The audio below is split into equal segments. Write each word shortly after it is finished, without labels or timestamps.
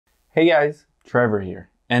Hey guys, Trevor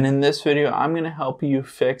here, and in this video I'm going to help you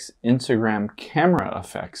fix Instagram camera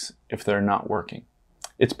effects if they're not working.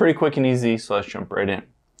 It's pretty quick and easy, so let's jump right in.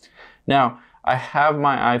 Now, I have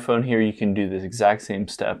my iPhone here. You can do the exact same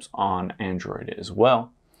steps on Android as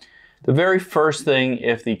well. The very first thing,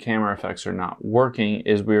 if the camera effects are not working,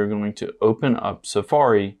 is we are going to open up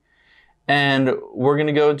Safari and we're going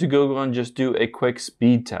to go into Google and just do a quick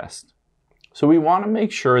speed test. So we want to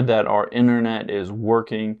make sure that our internet is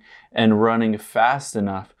working and running fast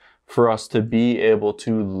enough for us to be able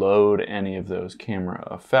to load any of those camera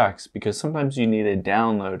effects, because sometimes you need to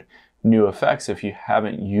download new effects if you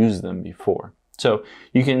haven't used them before. So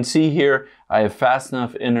you can see here I have fast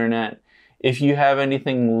enough internet. If you have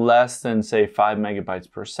anything less than say 5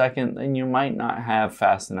 megabytes per second, then you might not have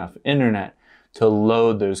fast enough internet to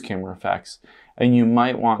load those camera effects, and you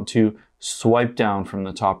might want to swipe down from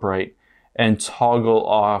the top right and toggle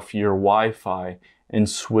off your Wi-Fi and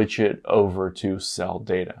switch it over to cell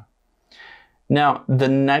data. Now, the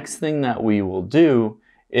next thing that we will do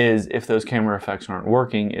is, if those camera effects aren't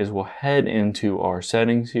working, is we'll head into our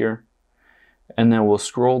settings here, and then we'll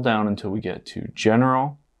scroll down until we get to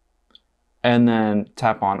General, and then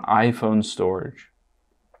tap on iPhone storage.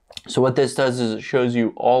 So what this does is it shows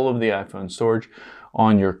you all of the iPhone storage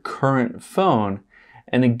on your current phone,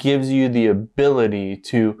 and it gives you the ability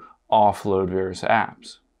to offload various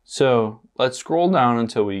apps. So let's scroll down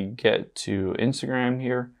until we get to Instagram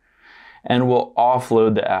here, and we'll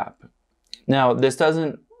offload the app. Now, this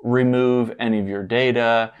doesn't remove any of your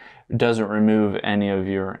data, doesn't remove any of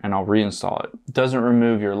your, and I'll reinstall it, doesn't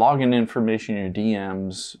remove your login information, your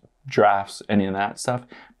DMs, drafts, any of that stuff,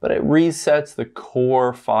 but it resets the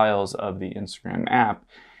core files of the Instagram app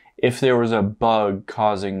if there was a bug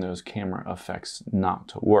causing those camera effects not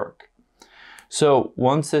to work. So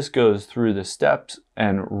once this goes through the steps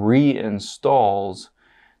and reinstalls,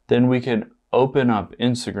 then we can open up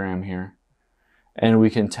Instagram here and we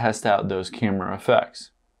can test out those camera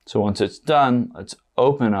effects. So once it's done, let's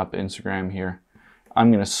open up Instagram here. I'm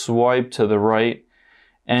going to swipe to the right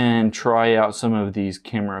and try out some of these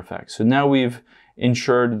camera effects. So now we've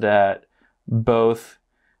ensured that both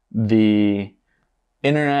the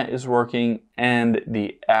internet is working and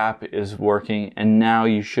the app is working, and now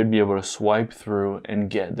you should be able to swipe through and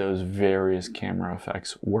get those various camera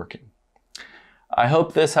effects working. I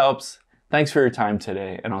hope this helps. Thanks for your time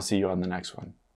today, and I'll see you on the next one.